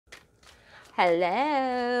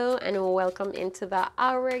Hello and welcome into the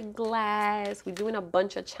Hourglass. We're doing a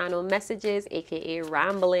bunch of channel messages, aka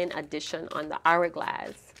rambling edition on the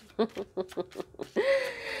Hourglass.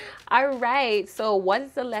 All right, so what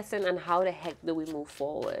is the lesson and how the heck do we move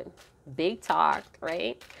forward? Big talk,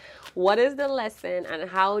 right? What is the lesson and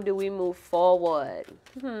how do we move forward?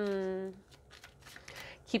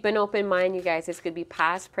 Keep an open mind, you guys. This could be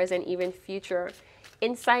past, present, even future.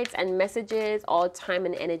 Insights and messages, all time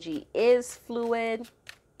and energy is fluid.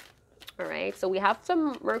 All right, so we have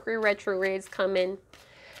some Mercury retrogrades coming.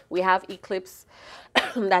 We have eclipse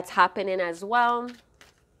that's happening as well.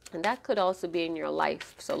 And that could also be in your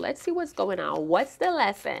life. So let's see what's going on. What's the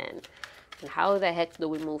lesson? And how the heck do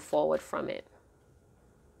we move forward from it?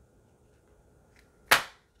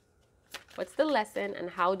 What's the lesson and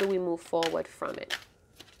how do we move forward from it?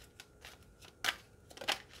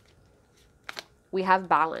 We have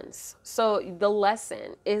balance. So the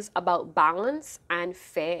lesson is about balance and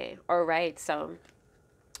fair. All right. So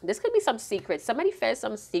this could be some secrets. Somebody feels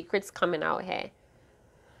some secrets coming out here.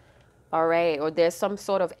 All right. Or there's some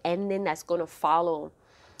sort of ending that's going to follow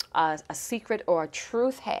a secret or a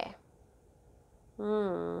truth here.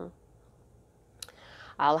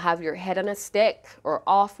 I'll have your head on a stick, or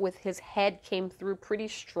off with his head came through pretty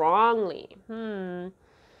strongly.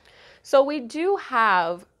 So we do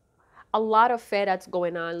have a lot of fear that's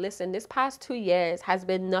going on. Listen, this past 2 years has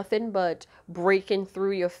been nothing but breaking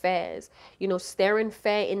through your fears, you know, staring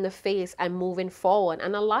fear in the face and moving forward.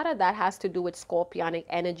 And a lot of that has to do with scorpionic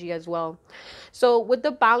energy as well. So with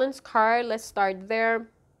the balance card, let's start there.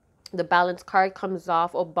 The balance card comes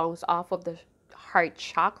off or bounce off of the heart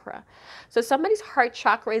chakra. So somebody's heart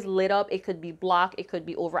chakra is lit up. It could be blocked. It could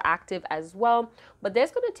be overactive as well. But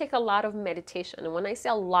there's going to take a lot of meditation. And when I say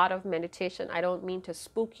a lot of meditation, I don't mean to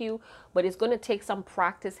spook you, but it's going to take some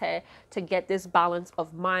practice here to get this balance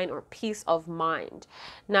of mind or peace of mind.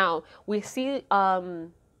 Now, we see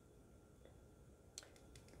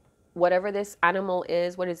whatever this animal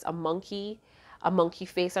is, what is a monkey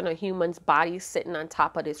face on a human's body sitting on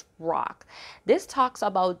top of this rock. This talks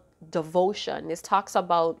about devotion. This talks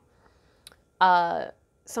about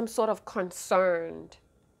some sort of concern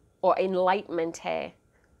or enlightenment here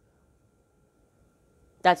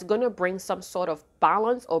that's going to bring some sort of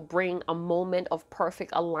balance or bring a moment of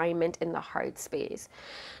perfect alignment in the heart space.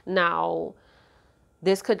 Now,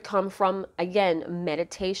 this could come from, again,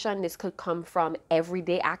 meditation. This could come from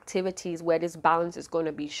everyday activities where this balance is going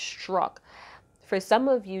to be struck. For some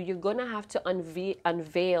of you, you're going to have to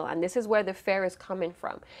unveil, and this is where the fear is coming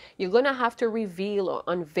from. You're going to have to reveal or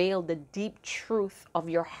unveil the deep truth of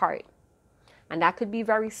your heart. And that could be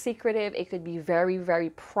very secretive. It could be very, very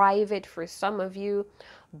private for some of you,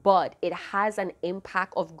 but it has an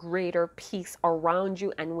impact of greater peace around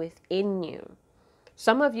you and within you.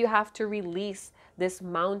 Some of you have to release this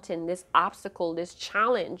mountain, this obstacle, this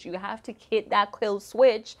challenge. You have to hit that kill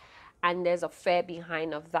switch. And there's a fear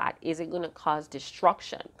behind of that. Is it going to cause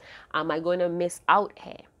destruction? Am I going to miss out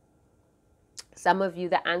here? Some of you,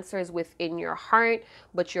 the answer is within your heart,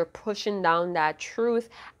 but you're pushing down that truth,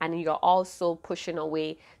 and you're also pushing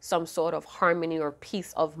away some sort of harmony or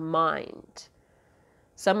peace of mind.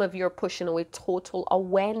 Some of you are pushing away total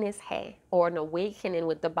awareness here, or an awakening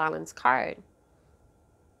with the balance card.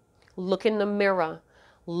 Look in the mirror.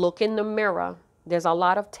 Look in the mirror. There's a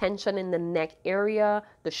lot of tension in the neck area,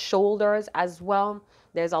 the shoulders as well.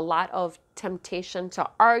 There's a lot of temptation to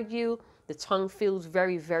argue. The tongue feels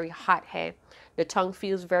very, very hot here. The tongue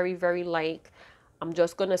feels very, very like, I'm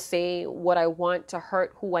just going to say what I want to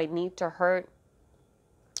hurt who I need to hurt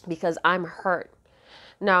because I'm hurt.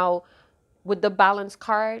 Now, with the balance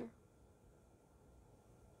card,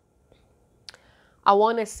 I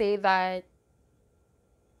want to say that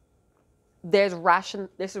there's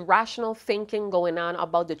rational thinking going on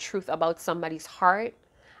about the truth about somebody's heart,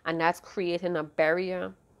 and that's creating a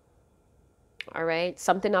barrier. All right,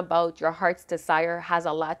 something about your heart's desire has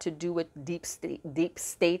a lot to do with deep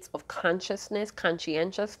states of consciousness,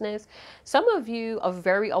 conscientiousness. Some of you are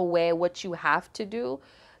very aware what you have to do,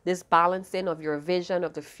 this balancing of your vision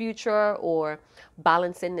of the future, or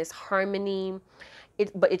balancing this harmony.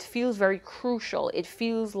 But it feels very crucial. It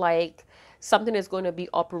feels like something is going to be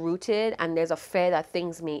uprooted, and there's a fear that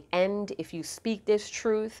things may end if you speak this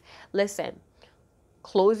truth. Listen,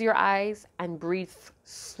 close your eyes and breathe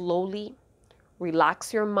slowly.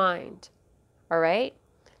 Relax your mind. All right?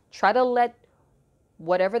 Try to let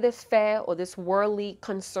whatever this fear or this worldly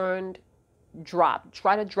concern drop.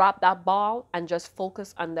 Try to drop that ball and just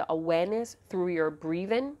focus on the awareness through your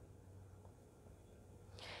breathing.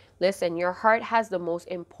 Listen, your heart has the most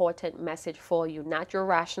important message for you, not your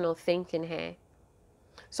rational thinking here.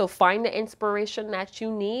 So find the inspiration that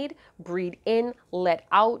you need, breathe in, let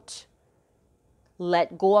out,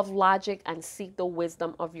 let go of logic, and seek the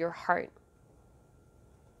wisdom of your heart.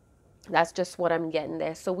 That's just what I'm getting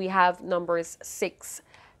there. So we have numbers 6,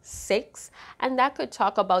 6, and that could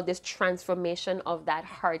talk about this transformation of that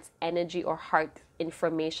heart's energy or heart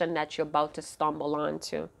information that you're about to stumble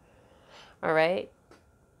onto. All right.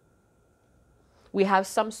 We have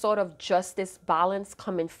some sort of justice balance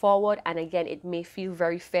coming forward. And again, it may feel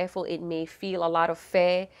very fearful. It may feel a lot of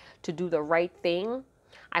fear to do the right thing.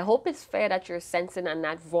 I hope it's fair that you're sensing and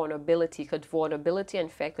not vulnerability, because vulnerability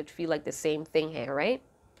and fear could feel like the same thing here, right?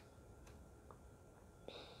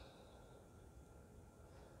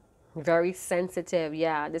 Very sensitive.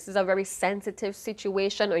 Yeah, this is a very sensitive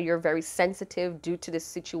situation, or you're very sensitive due to this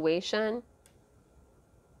situation.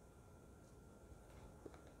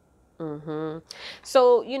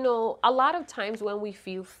 So, you know, a lot of times when we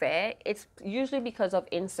feel fear, it's usually because of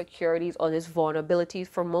insecurities or this vulnerability.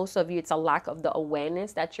 For most of you, it's a lack of the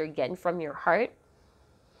awareness that you're getting from your heart.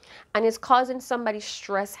 And it's causing somebody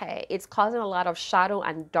stress here. It's causing a lot of shadow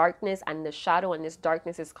and darkness, and the shadow and this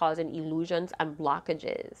darkness is causing illusions and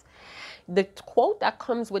blockages. The quote that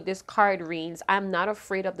comes with this card reads, "I'm not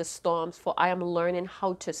afraid of the storms, for I am learning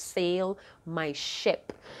how to sail my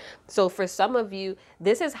ship." So for some of you,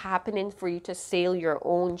 this is happening for you to sail your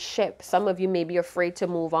own ship. Some of you may be afraid to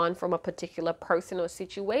move on from a particular person or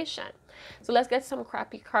situation. So let's get some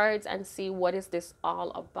crappy cards and see what is this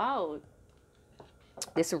all about.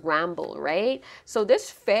 This ramble, right? So this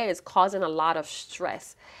fear is causing a lot of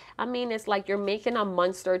stress. I mean, it's like you're making a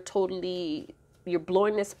monster totally, you're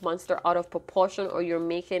blowing this monster out of proportion, or you're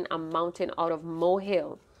making a mountain out of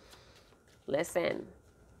molehill. Listen,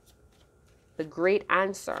 the great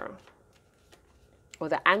answer, or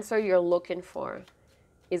the answer you're looking for,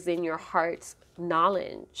 is in your heart's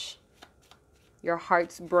knowledge, your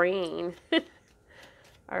heart's brain.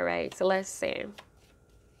 All right, so let's see.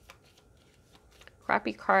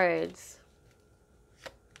 Crappy cards.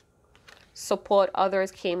 Support others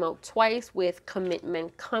came out twice with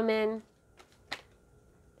commitment coming.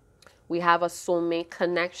 We have a soulmate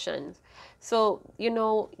connection. So, you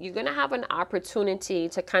know, you're going to have an opportunity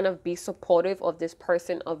to kind of be supportive of this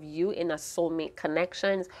person, of you, in a soulmate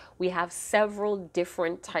connections. We have several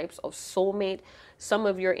different types of soulmate. Some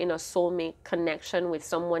of you are in a soulmate connection with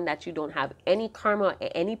someone that you don't have any karma,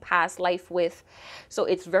 any past life with. So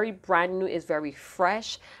it's very brand new, it's very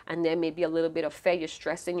fresh, and there may be a little bit of fear. You're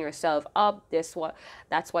stressing yourself up.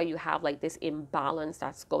 That's why you have like this imbalance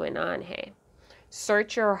that's going on here.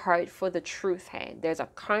 Search your heart for the truth here. There's a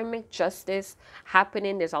karmic justice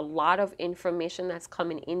happening. There's a lot of information that's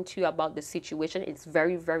coming into you about the situation. It's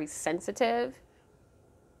very, very sensitive.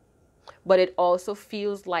 But it also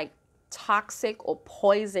feels like toxic or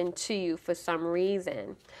poison to you for some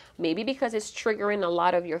reason. Maybe because it's triggering a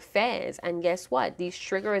lot of your fears. And guess what? These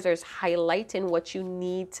triggers are highlighting what you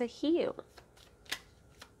need to heal.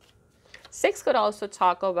 6 could also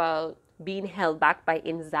talk about being held back by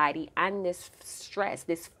anxiety and this stress,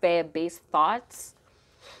 this fear-based thoughts.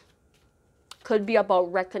 Could be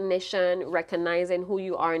about recognition, recognizing who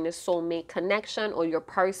you are in a soulmate connection, or your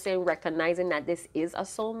person recognizing that this is a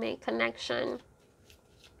soulmate connection.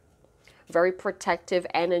 Very protective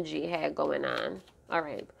energy here going on. All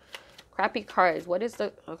right. Crappy cards. What is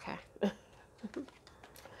the... Okay.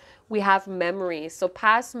 We have memories. So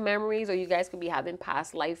past memories, or you guys could be having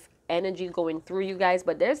past life energy going through you guys,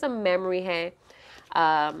 but there's a memory here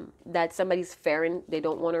that somebody's fearing they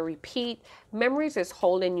don't want to repeat. Memories is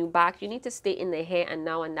holding you back. You need to stay in the here and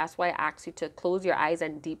now, and that's why I ask you to close your eyes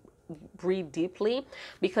and breathe deeply,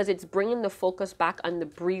 because it's bringing the focus back on the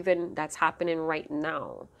breathing that's happening right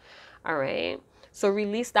now. All right, so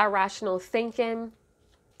release that rational thinking.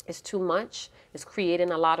 It's too much. It's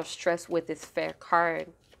creating a lot of stress with this fear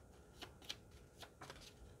card.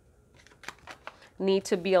 Need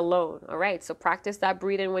to be alone. All right, so practice that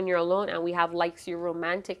breathing when you're alone. And we have likes you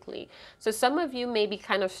romantically. So some of you may be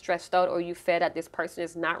kind of stressed out, or you fear that this person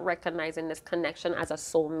is not recognizing this connection as a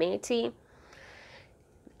soulmate.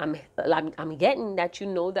 I'm getting that you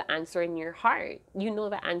know the answer in your heart. You know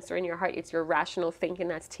the answer in your heart. It's your rational thinking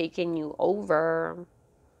that's taking you over.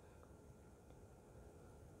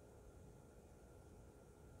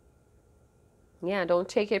 Yeah, don't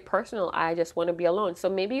take it personal. I just want to be alone. So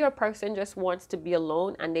maybe your person just wants to be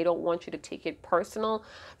alone and they don't want you to take it personal.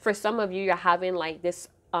 For some of you, you're having like this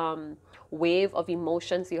wave of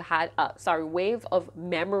emotions you had, wave of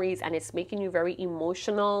memories, and it's making you very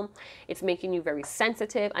emotional. It's making you very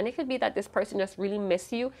sensitive, and it could be that this person just really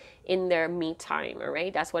miss you in their me time. All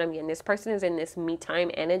right, that's what I'm getting. This person is in this me time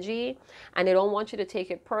energy, and they don't want you to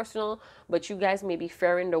take it personal, but you guys may be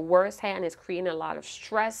fearing the worst here, and it's creating a lot of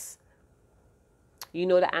stress. You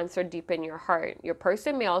know the answer deep in your heart. Your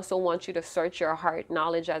person may also want you to search your heart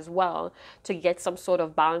knowledge as well to get some sort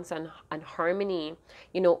of balance and harmony.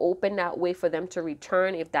 You know, open that way for them to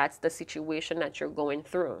return if that's the situation that you're going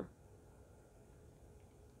through.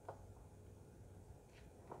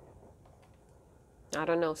 I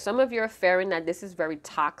don't know. Some of you are fearing that this is very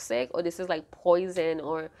toxic, or this is like poison,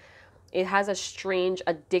 or it has a strange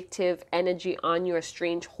addictive energy on you, a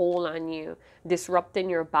strange hold on you, disrupting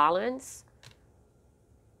your balance.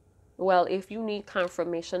 Well, if you need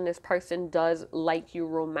confirmation, this person does like you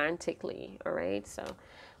romantically, all right? So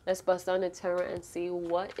let's bust down the tarot and see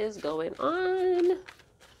what is going on.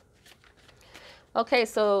 Okay,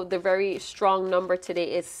 so the very strong number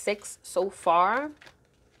today is 6 so far.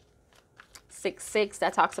 6,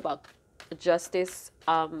 that talks about justice,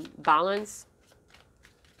 balance.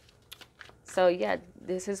 So yeah,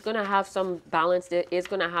 this is going to have some balance. There is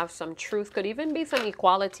going to have some truth. Could even be some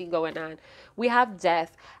equality going on. We have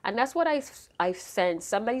death. And that's what I've sensed.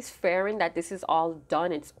 Somebody's fearing that this is all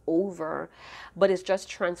done. It's over. But it's just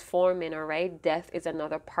transforming, all right? Death is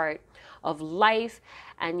another part of life.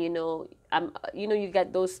 And, you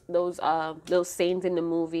get those sayings in the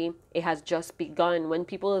movie, it has just begun. When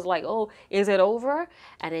people is like, oh, is it over?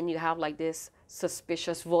 And then you have like this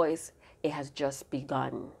suspicious voice, it has just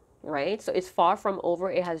begun. Right? So it's far from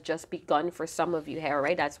over. It has just begun for some of you here,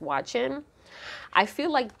 right? That's watching. I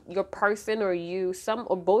feel like your person or you, some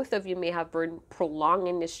or both of you may have been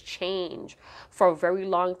prolonging this change for a very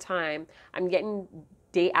long time. I'm getting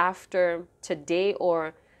day after today,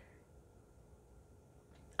 or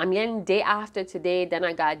I'm getting day after today. Then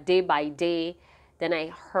I got day by day. Then I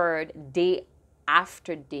heard day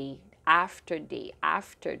after day, after day,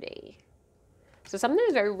 after day. So something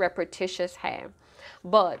is very repetitious here.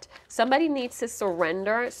 But somebody needs to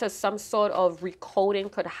surrender, so some sort of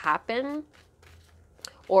recoding could happen,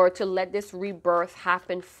 or to let this rebirth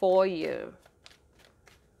happen for you.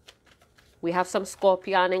 We have some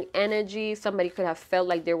Scorpionic energy. Somebody could have felt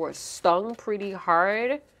like they were stung pretty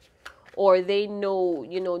hard, or they know,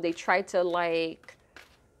 they tried to like,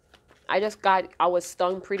 I was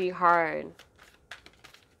stung pretty hard.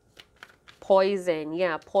 Poison,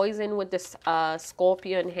 yeah, poison with this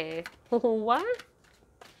Scorpion here. What?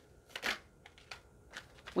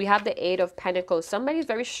 We have the 8 of Pentacles. Somebody's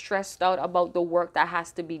very stressed out about the work that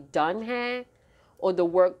has to be done here, or the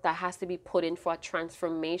work that has to be put in for a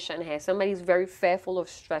transformation here. Somebody's very fearful or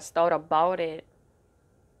stressed out about it.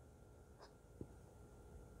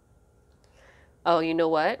 Oh, you know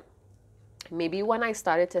what? Maybe when I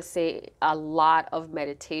started to say a lot of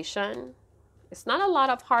meditation, it's not a lot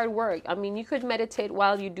of hard work. I mean, you could meditate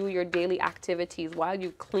while you do your daily activities, while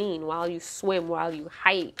you clean, while you swim, while you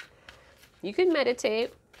hike. You can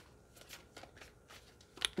meditate.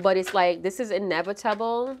 But it's like, this is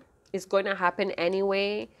inevitable. It's going to happen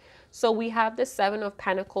anyway. So we have the 7 of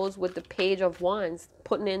Pentacles with the Page of Wands,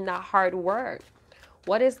 putting in that hard work.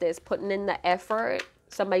 What is this? Putting in the effort.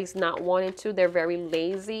 Somebody's not wanting to. They're very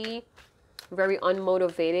lazy, very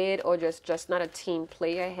unmotivated, or just not a team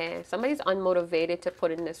player here. Somebody's unmotivated to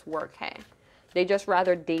put in this work here. They just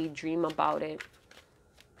rather daydream about it.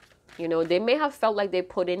 They may have felt like they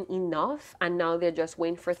put in enough, and now they're just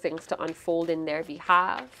waiting for things to unfold in their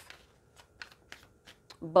behalf.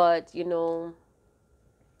 But,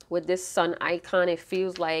 with this sun icon, it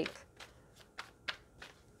feels like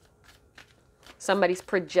somebody's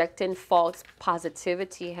projecting false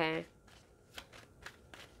positivity here.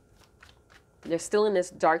 They're still in this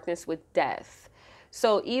darkness with death.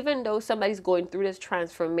 So even though somebody's going through this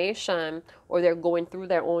transformation, or they're going through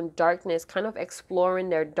their own darkness, kind of exploring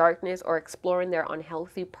their darkness or exploring their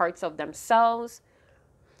unhealthy parts of themselves,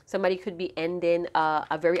 somebody could be ending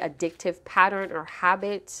a very addictive pattern or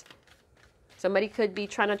habit. Somebody could be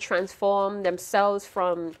trying to transform themselves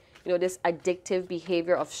from, this addictive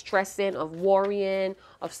behavior of stressing, of worrying,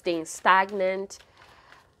 of staying stagnant.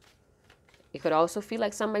 It could also feel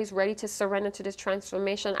like somebody's ready to surrender to this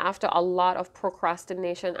transformation after a lot of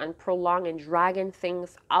procrastination and prolonging, dragging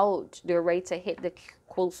things out. They're ready to hit the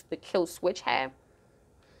kill switch here.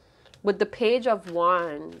 With the Page of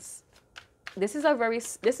Wands, this is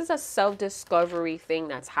a self-discovery thing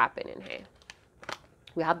that's happening here.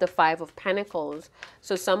 We have the 5 of Pentacles.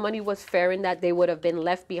 So somebody was fearing that they would have been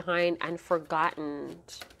left behind and forgotten.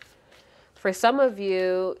 For some of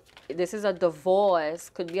you, this is a divorce.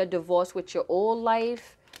 Could be a divorce with your old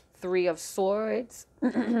life. 3 of Swords.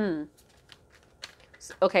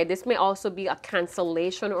 Okay, this may also be a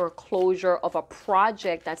cancellation or closure of a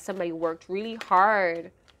project that somebody worked really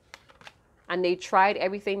hard and they tried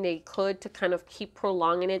everything they could to kind of keep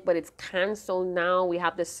prolonging it, but it's canceled now. We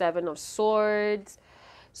have the 7 of Swords.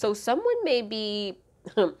 So someone may be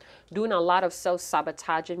doing a lot of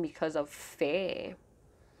self-sabotaging because of fear.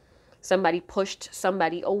 Somebody pushed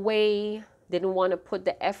somebody away, didn't want to put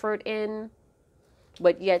the effort in,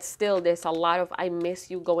 but yet still there's a lot of I miss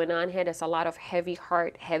you going on here. There's a lot of heavy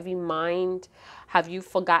heart, heavy mind. Have you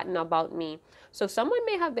forgotten about me? So someone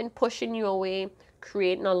may have been pushing you away,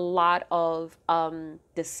 creating a lot of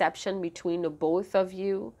deception between the both of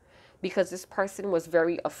you, because this person was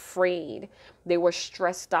very afraid. They were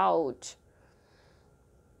stressed out.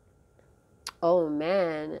 Oh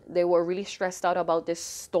man, they were really stressed out about this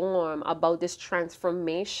storm, about this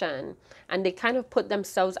transformation. And they kind of put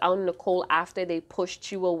themselves out in the cold after they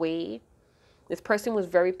pushed you away. This person was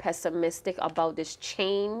very pessimistic about this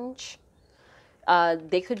change.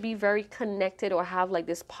 They could be very connected or have like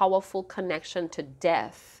this powerful connection to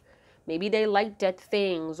death. Maybe they like dead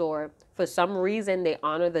things, or for some reason they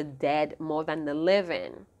honor the dead more than the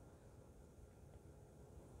living.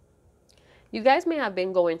 You guys may have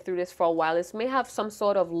been going through this for a while. This may have some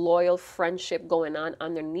sort of loyal friendship going on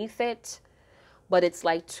underneath it, but it's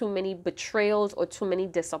like too many betrayals or too many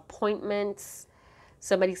disappointments.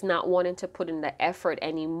 Somebody's not wanting to put in the effort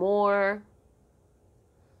anymore.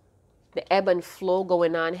 The ebb and flow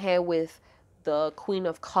going on here with the Queen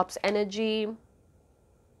of Cups energy.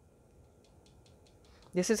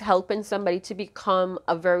 This is helping somebody to become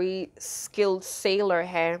a very skilled sailor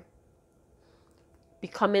here.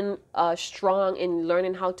 Becoming strong in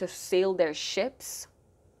learning how to sail their ships.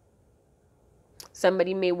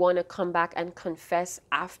 Somebody may want to come back and confess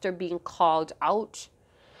after being called out.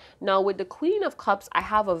 Now with the Queen of Cups, I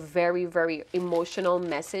have a very, very emotional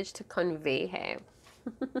message to convey here.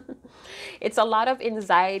 It's a lot of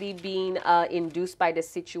anxiety being induced by the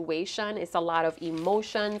situation. It's a lot of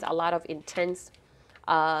emotions, a lot of intense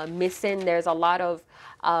missing. There's a lot of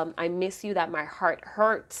I miss you, that my heart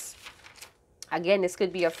hurts. Again, this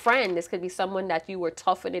could be a friend. This could be someone that you were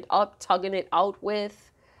toughing it up, tugging it out with,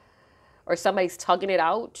 or somebody's tugging it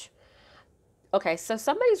out. Okay, so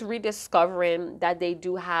somebody's rediscovering that they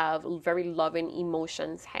do have very loving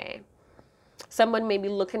emotions here. Someone may be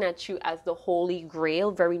looking at you as the Holy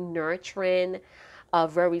Grail, very nurturing,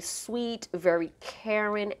 very sweet, very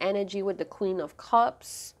caring energy with the Queen of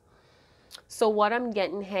Cups. So what I'm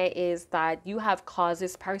getting here is that you have caused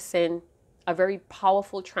this person a very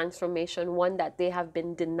powerful transformation, one that they have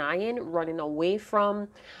been denying, running away from,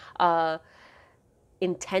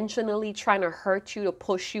 intentionally trying to hurt you, to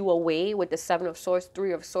push you away with the 7 of Swords,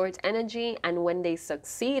 3 of Swords energy. And when they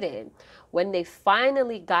succeeded, when they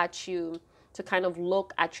finally got you to kind of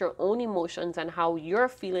look at your own emotions and how you're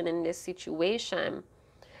feeling in this situation,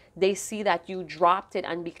 they see that you dropped it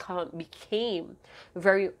and became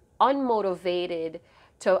very unmotivated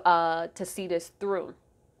to see this through.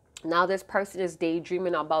 Now this person is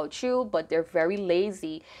daydreaming about you, but they're very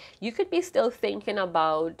lazy. You could be still thinking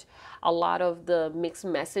about a lot of the mixed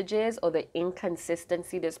messages or the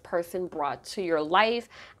inconsistency this person brought to your life,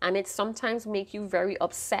 and it sometimes makes you very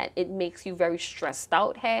upset. It makes you very stressed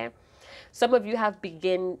out here. Some of you have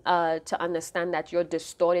begun to understand that your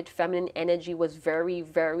distorted feminine energy was very,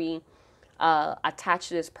 very attached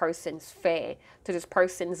to this person's fear, to this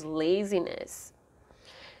person's laziness.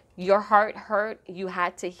 Your heart hurt, you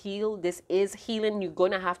had to heal. This is healing. You're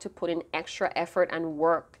going to have to put in extra effort and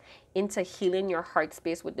work into healing your heart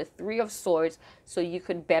space with the 3 of Swords, so you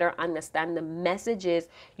could better understand the messages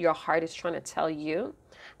your heart is trying to tell you,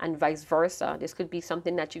 and vice versa. This could be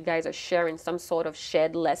something that you guys are sharing, some sort of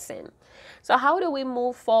shared lesson. So how do we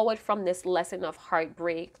move forward from this lesson of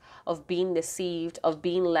heartbreak, of being deceived, of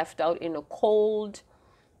being left out in the cold?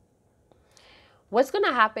 What's going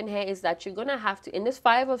to happen here is that you're going to have to, in this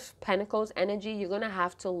 5 of Pentacles energy, you're going to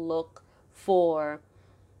have to look for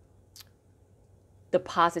the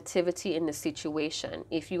positivity in the situation.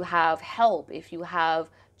 If you have help, if you have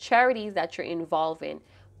charities that you're involved in,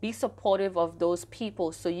 be supportive of those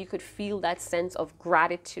people so you could feel that sense of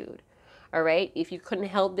gratitude. All right. If you couldn't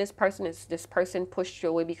help this person, if this person pushed you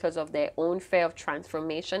away because of their own fear of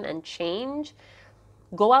transformation and change,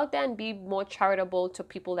 go out there and be more charitable to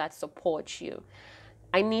people that support you.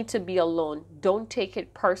 I need to be alone. Don't take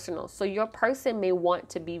it personal. So your person may want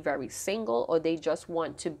to be very single, or they just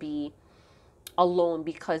want to be alone,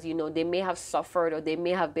 because they may have suffered, or they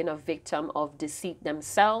may have been a victim of deceit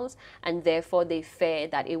themselves, and therefore they fear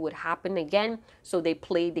that it would happen again, so they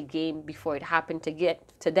play the game before it happened to get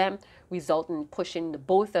to them, resulting in pushing the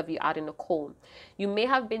both of you out in the cold. You may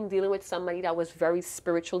have been dealing with somebody that was very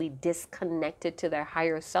spiritually disconnected to their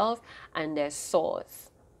higher self and their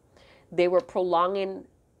source. They were prolonging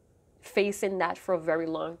facing that for a very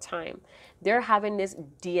long time. They're having this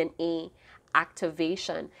DNA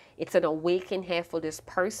activation. It's an awakening here for this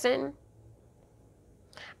person.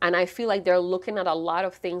 And I feel like they're looking at a lot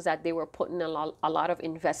of things that they were putting a lot of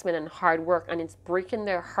investment and hard work, and it's breaking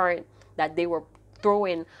their heart that they were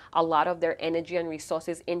throwing a lot of their energy and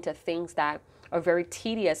resources into things that are very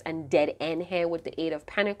tedious and dead end here with the Eight of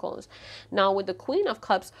Pentacles. Now with the Queen of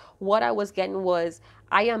Cups, what I was getting was,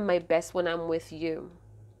 I am my best when I'm with you.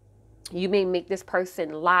 You may make this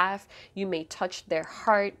person laugh. You may touch their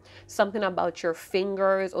heart. Something about your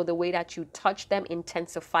fingers or the way that you touch them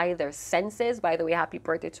intensify their senses. By the way, happy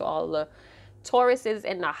birthday to all the Tauruses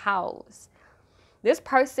in the house. This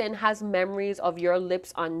person has memories of your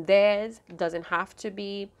lips on theirs. Doesn't have to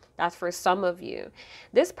be. That's for some of you.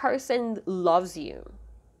 This person loves you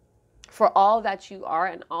for all that you are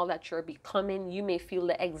and all that you're becoming. You may feel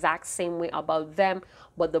the exact same way about them,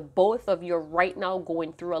 but the both of you are right now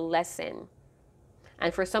going through a lesson.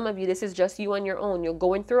 And for some of you, this is just you on your own. You're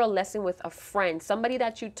going through a lesson with a friend, somebody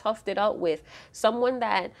that you toughed it out with, someone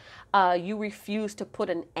that you refuse to put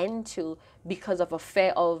an end to because of a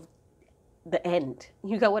fear of the end.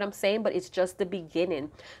 You got what I'm saying? But it's just the beginning.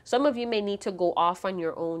 Some of you may need to go off on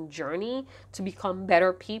your own journey to become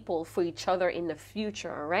better people for each other in the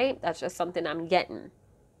future, all right? That's just something I'm getting.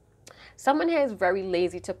 Someone here is very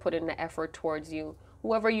lazy to put in the effort towards you.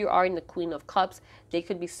 Whoever you are in the Queen of Cups, they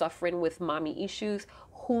could be suffering with mommy issues.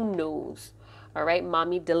 Who knows? All right,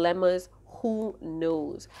 mommy dilemmas. Who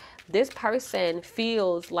knows? This person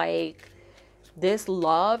feels like this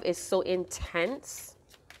love is so intense.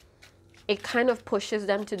 It kind of pushes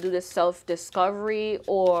them to do the self-discovery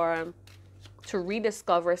or to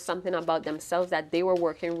rediscover something about themselves that they were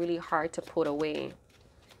working really hard to put away.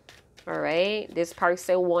 All right. This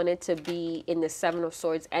person wanted to be in the Seven of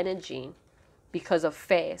Swords energy because of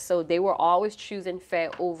fear. So they were always choosing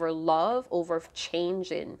fear over love, over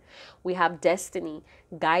changing. We have destiny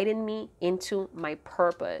guiding me into my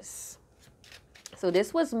purpose. So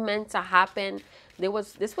this was meant to happen.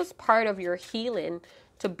 This was part of your healing,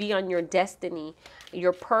 to be on your destiny.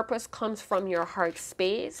 Your purpose comes from your heart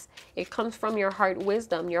space. It comes from your heart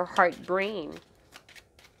wisdom, your heart brain.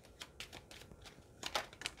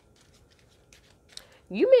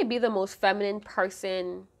 You may be the most feminine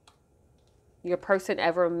person your person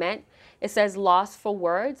ever met. It says lost for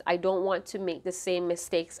words. I don't want to make the same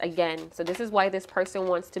mistakes again. So this is why this person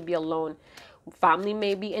wants to be alone. Family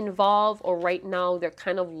may be involved, or right now they're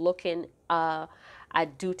kind of looking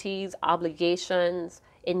at duties, obligations,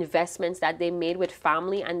 investments that they made with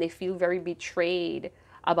family, and they feel very betrayed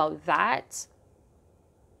about that.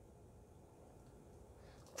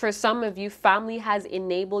 For some of you, family has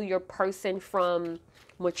enabled your person from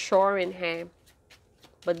maturing here,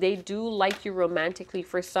 but they do like you romantically.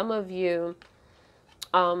 For some of you,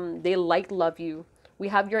 they love you. We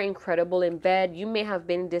have your incredible in bed. You may have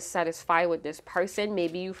been dissatisfied with this person.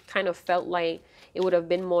 Maybe you've kind of felt like it would have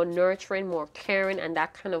been more nurturing, more caring, and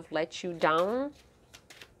that kind of let you down.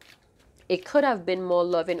 It could have been more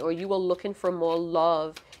loving, or you were looking for more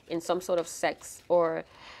love in some sort of sex or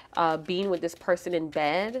being with this person in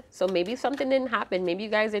bed. So maybe something didn't happen. Maybe you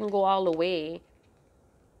guys didn't go all the way,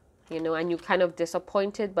 you know, and you kind of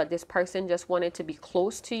disappointed, but this person just wanted to be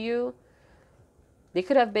close to you. They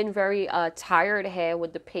could have been very tired here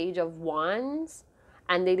with the Page of Wands,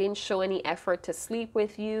 and they didn't show any effort to sleep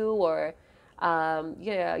with you, or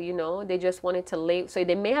yeah, you know, they just wanted to lay. So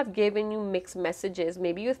they may have given you mixed messages.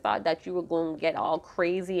 Maybe you thought that you were going to get all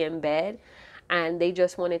crazy in bed, and they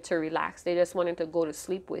just wanted to relax. They just wanted to go to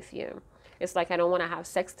sleep with you. It's like, I don't want to have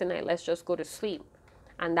sex tonight. Let's just go to sleep.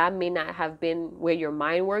 And that may not have been where your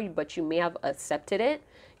mind were, but you may have accepted it.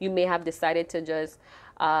 You may have decided to just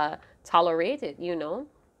tolerate it, you know.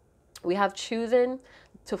 We have chosen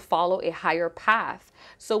to follow a higher path.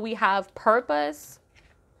 So we have purpose.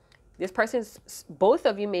 This person's, both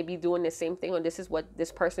of you may be doing the same thing, or this is what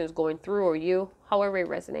this person is going through, or you, however it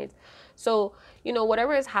resonates. So, you know,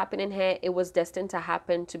 whatever is happening here, it was destined to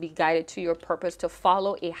happen, to be guided to your purpose, to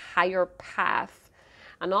follow a higher path.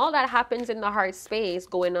 And all that happens in the heart space,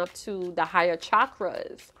 going up to the higher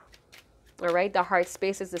chakras. All right, the heart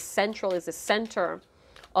space is the central, is the center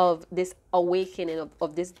of this awakening,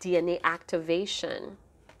 of this DNA activation.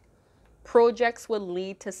 Projects will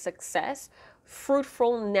lead to success.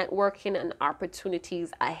 fruitful networking and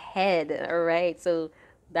opportunities ahead. All right. So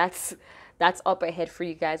that's up ahead for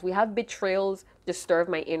you guys. We have betrayals disturb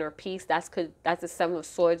my inner peace. That's the Seven of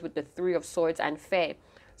Swords with the Three of Swords and Fae.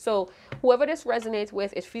 So whoever this resonates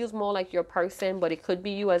with, it feels more like your person, but it could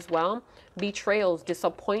be you as well. Betrayals,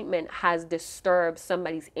 disappointment has disturbed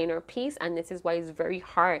somebody's inner peace, and this is why it's very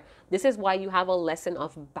hard. This is why you have a lesson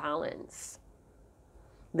of balance.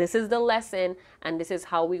 This is the lesson, and this is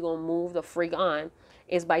how we gonna move the frig on,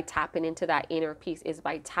 is by tapping into that inner peace, is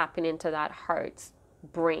by tapping into that heart's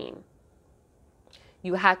brain.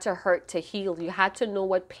 You had to hurt to heal. You had to know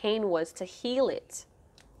what pain was to heal it.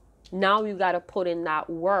 Now you got to put in that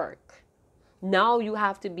work. Now you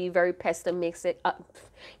have to be very pessimistic.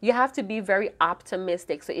 You have to be very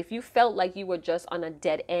optimistic. So if you felt like you were just on a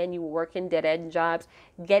dead end, you were working dead end jobs,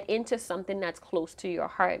 get into something that's close to your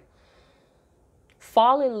heart.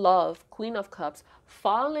 Fall in love, Queen of Cups,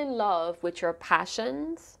 fall in love with your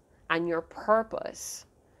passions and your purpose.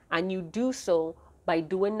 And you do so by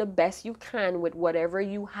doing the best you can with whatever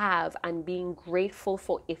you have and being grateful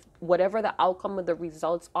for whatever the outcome of the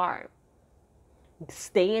results are.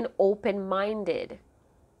 Staying open-minded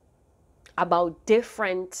about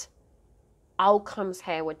different outcomes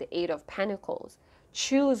here with the Eight of Pentacles.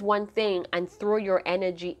 Choose one thing and throw your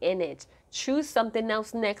energy in it. Choose something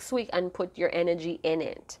else next week and put your energy in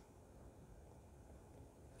it.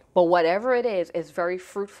 But whatever it is very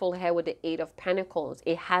fruitful here with the Eight of Pentacles.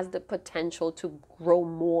 It has the potential to grow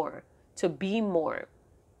more, to be more.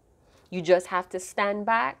 You just have to stand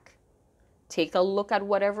back, take a look at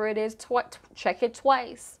whatever it is, check it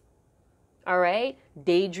twice. All right?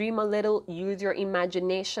 Daydream a little, use your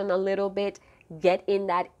imagination a little bit, get in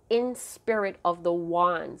that in spirit of the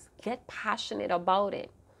wands. Get passionate about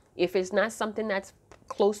it. If it's not something that's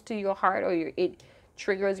close to your heart or it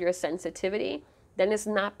triggers your sensitivity, then it's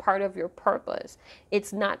not part of your purpose.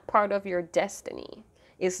 It's not part of your destiny.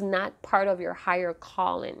 It's not part of your higher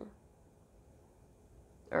calling.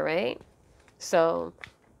 All right? So,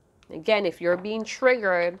 again, if you're being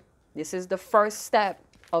triggered, this is the first step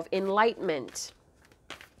of enlightenment.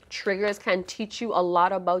 Triggers can teach you a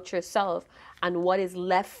lot about yourself and what is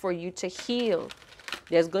left for you to heal.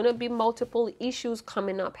 There's going to be multiple issues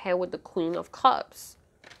coming up here with the Queen of Cups.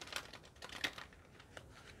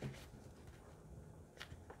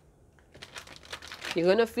 You're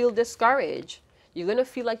going to feel discouraged. You're going to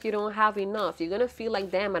feel like you don't have enough. You're going to feel like,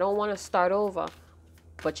 damn, I don't want to start over.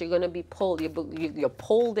 But you're going to be pulled. You're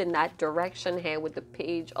pulled in that direction here with the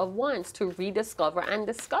Page of Wands to rediscover and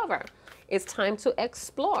discover. It's time to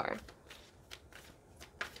explore.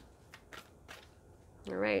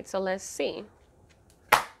 All right, so let's see.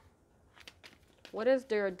 What is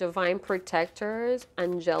their divine protectors,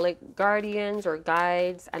 angelic guardians or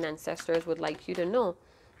guides and ancestors would like you to know?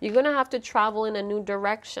 You're going to have to travel in a new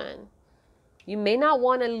direction. You may not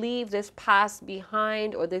want to leave this past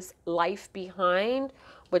behind or this life behind,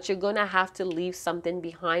 but you're going to have to leave something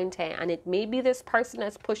behind here. And it may be this person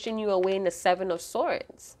that's pushing you away in the Seven of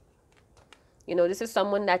Swords. You know, this is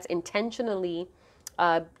someone that's intentionally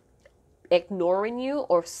ignoring you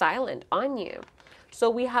or silent on you. So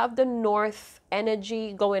we have the North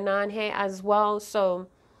energy going on here as well. So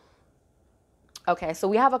okay, so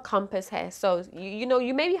we have a compass here. So you know,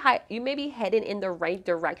 you may be heading in the right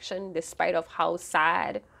direction despite of how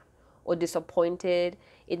sad or disappointed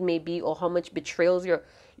it may be or how much betrayals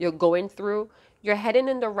you're going through. You're heading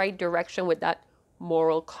in the right direction with that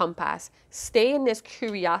moral compass. Stay in this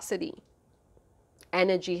curiosity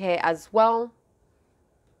energy here as well.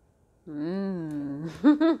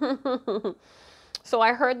 So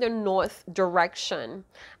I heard the North direction,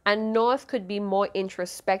 and North could be more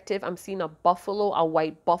introspective. I'm seeing a buffalo, a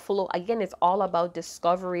white buffalo. Again, it's all about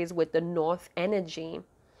discoveries with the North energy.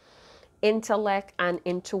 Intellect and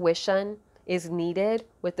intuition is needed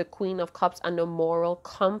with the Queen of Cups and the moral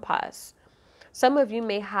compass. Some of you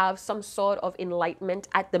may have some sort of enlightenment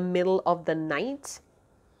at the middle of the night.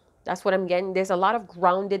 That's what I'm getting. There's a lot of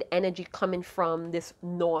grounded energy coming from this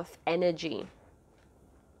North energy.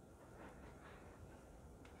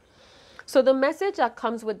 So the message that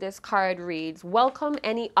comes with this card reads, welcome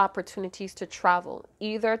any opportunities to travel,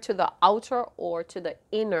 either to the outer or to the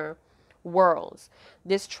inner worlds.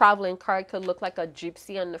 This traveling card could look like a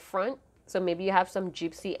gypsy on the front. So maybe you have some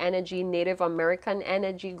gypsy energy, Native American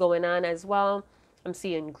energy going on as well. I'm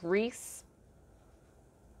seeing Greece.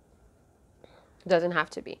 Doesn't have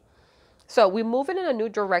to be. So we're moving in a new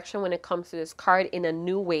direction when it comes to this card in a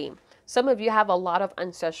new way. Some of you have a lot of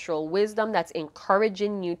ancestral wisdom that's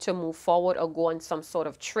encouraging you to move forward or go on some sort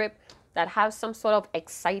of trip that has some sort of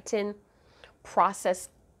exciting process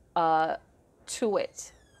to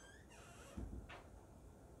it.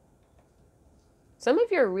 Some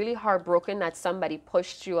of you are really heartbroken that somebody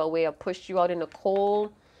pushed you away or pushed you out in the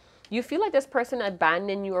cold. You feel like this person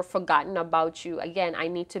abandoned you or forgotten about you. Again, I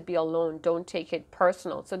need to be alone. Don't take it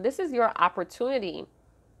personal. So this is your opportunity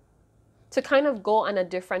to kind of go on a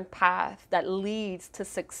different path that leads to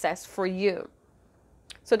success for you.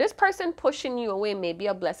 So this person pushing you away may be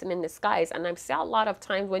a blessing in disguise. And I've seen a lot of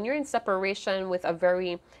times when you're in separation with a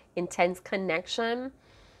very intense connection,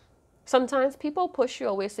 sometimes people push you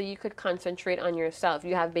away so you could concentrate on yourself.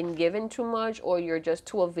 You have been given too much, or you're just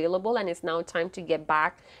too available, and it's now time to get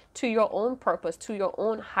back to your own purpose, to your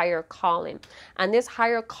own higher calling. And this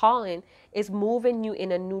higher calling is moving you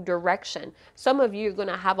in a new direction. Some of you are going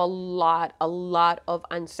to have a lot of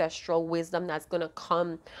ancestral wisdom that's going to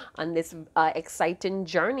come on this exciting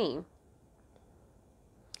journey.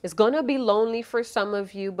 It's going to be lonely for some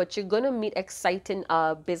of you, but you're going to meet exciting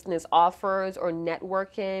business offers or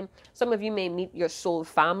networking. Some of you may meet your soul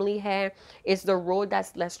family here. It's the road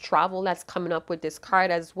that's less traveled that's coming up with this card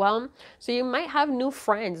as well. So you might have new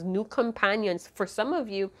friends, new companions. For some of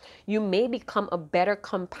you, you may become a better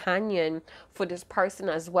companion for this person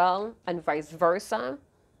as well, and vice versa.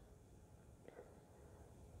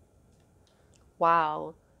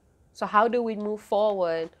 Wow. So how do we move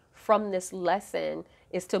forward from this lesson?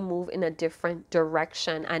 Is to move in a different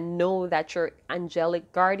direction and know that your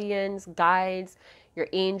angelic guardians, guides, your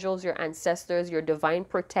angels, your ancestors, your divine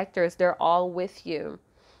protectors, they're all with you.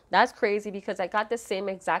 That's crazy because I got the same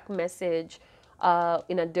exact message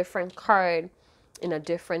in a different card, in a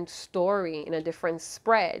different story, in a different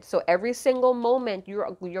spread. So every single moment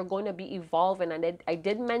you're going to be evolving. And I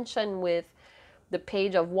did mention with the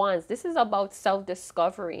Page of Wands, this is about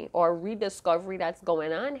self-discovery or rediscovery that's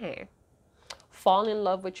going on here. Fall in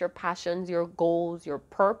love with your passions, your goals, your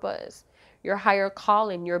purpose, your higher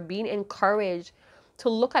calling. You're being encouraged to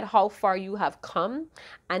look at how far you have come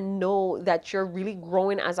and know that you're really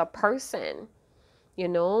growing as a person. You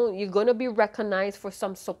know, you're going to be recognized for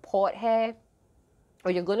some support here,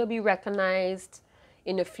 or you're going to be recognized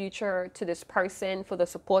in the future to this person for the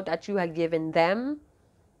support that you have given them.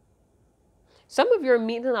 Some of you are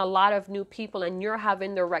meeting a lot of new people and you're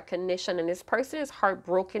having the recognition, and this person is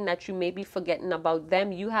heartbroken that you may be forgetting about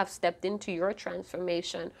them. You have stepped into your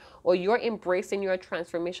transformation, or you're embracing your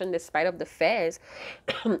transformation despite of the fears.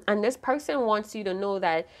 And this person wants you to know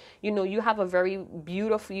that, you know, you have a very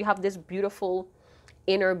beautiful, you have this beautiful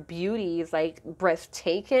inner beauty. It's like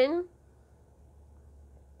breathtaking.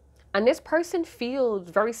 And this person feels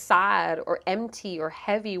very sad or empty or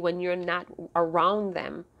heavy when you're not around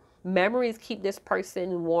them. Memories keep this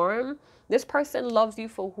person warm. This person loves you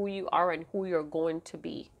for who you are and who you're going to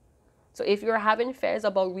be. So if you're having fears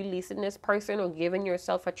about releasing this person or giving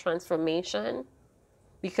yourself a transformation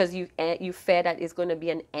because you fear that it's going to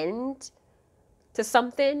be an end to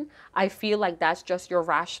something, I feel like that's just your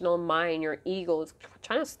rational mind, your ego is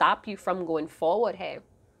trying to stop you from going forward here.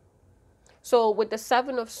 So with the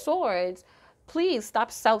Seven of Swords, please stop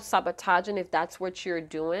self-sabotaging if that's what you're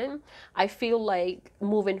doing. I feel like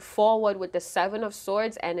moving forward with the Seven of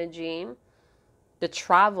Swords energy, the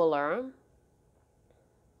Traveler,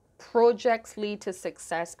 projects lead to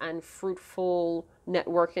success and fruitful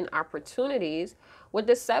networking opportunities. With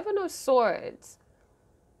the Seven of Swords,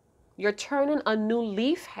 you're turning a new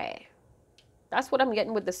leaf here. That's what I'm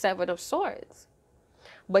getting with the Seven of Swords.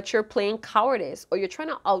 But you're playing cowardice, or you're trying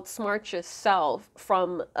to outsmart yourself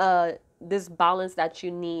from this balance that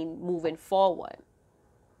you need moving forward.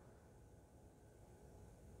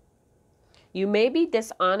 You may be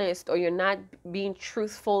dishonest, or you're not being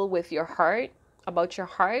truthful with your heart, about your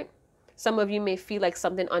heart. Some of you may feel like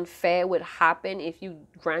something unfair would happen if you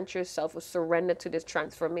grant yourself a surrender to this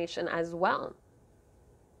transformation as well.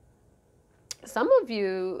 Some of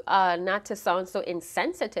you, not to sound so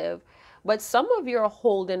insensitive, but some of you are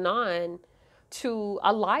holding on to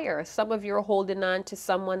a liar. Some of you are holding on to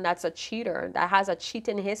someone that's a cheater, that has a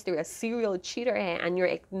cheating history, a serial cheater here, and you're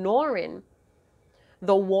ignoring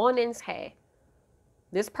the warnings here.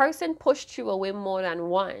 This person pushed you away more than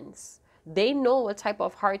once. They know what type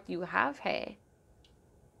of heart you have here.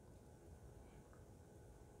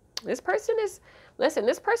 This person is, listen,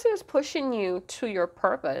 this person is pushing you to your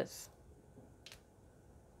purpose.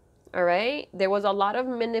 All right? There was a lot of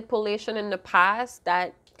manipulation in the past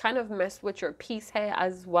that kind of messed with your peace here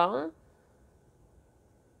as well.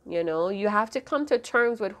 You know, you have to come to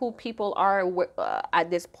terms with who people are at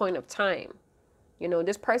this point of time. You know,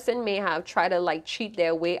 this person may have tried to like cheat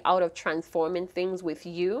their way out of transforming things with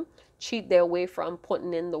you, cheat their way from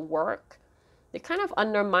putting in the work. They kind of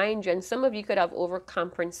undermined you, and some of you could have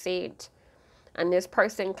overcompensated. And this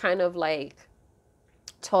person kind of like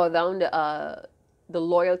tore down the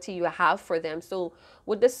loyalty you have for them. So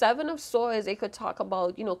with the Seven of Swords, they could talk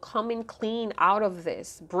about, you know, coming clean out of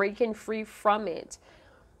this, breaking free from it,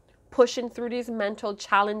 pushing through these mental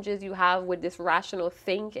challenges you have with this rational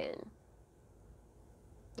thinking.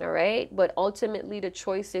 All right. But ultimately, the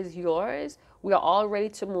choice is yours. We are all ready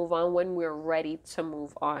to move on when we're ready to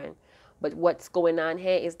move on. But what's going on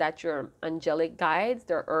here is that your angelic guides,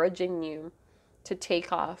 they're urging you to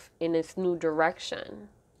take off in this new direction.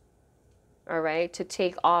 All right. To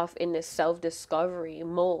take off in this self-discovery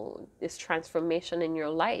mode, this transformation in your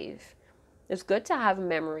life. It's good to have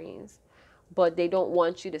memories, but they don't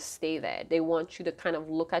want you to stay there. They want you to kind of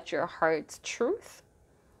look at your heart's truth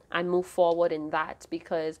and move forward in that,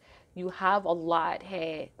 because you have a lot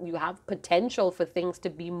here. You have potential for things to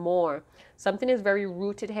be more. Something is very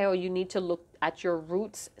rooted here, or you need to look at your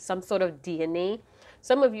roots, some sort of DNA.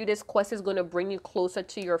 Some of you, this quest is going to bring you closer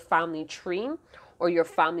to your family tree or your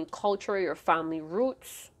family culture, your family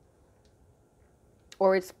roots,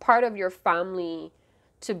 or it's part of your family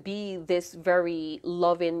to be this very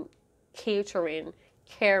loving, catering,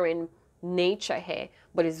 caring nature here,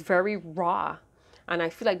 but it's very raw. And I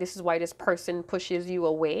feel like this is why this person pushes you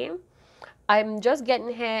away. I'm just getting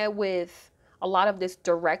here with a lot of this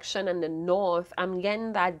direction and the north. I'm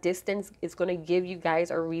getting that distance is going to give you guys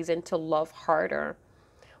a reason to love harder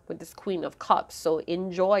with this Queen of Cups. So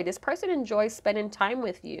enjoy. This person enjoys spending time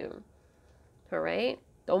with you. All right?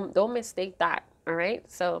 Don't mistake that. All right?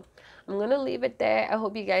 So I'm going to leave it there. I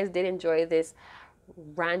hope you guys did enjoy this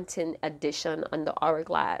ranting edition on the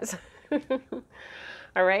hourglass.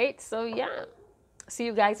 All right? So yeah. See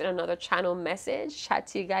you guys in another channel message. Chat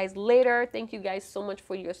to you guys later. Thank you guys so much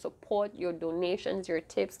for your support, your donations, your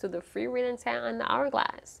tips to the free readings here on the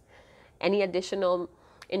hourglass. Any additional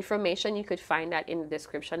information, you could find that in the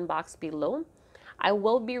description box below. I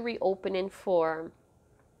will be reopening for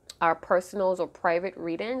our personals or private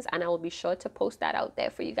readings, and I will be sure to post that out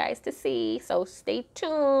there for you guys to see. So stay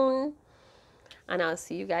tuned, and I'll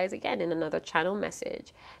see you guys again in another channel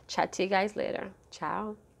message. Chat to you guys later.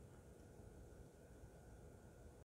 Ciao.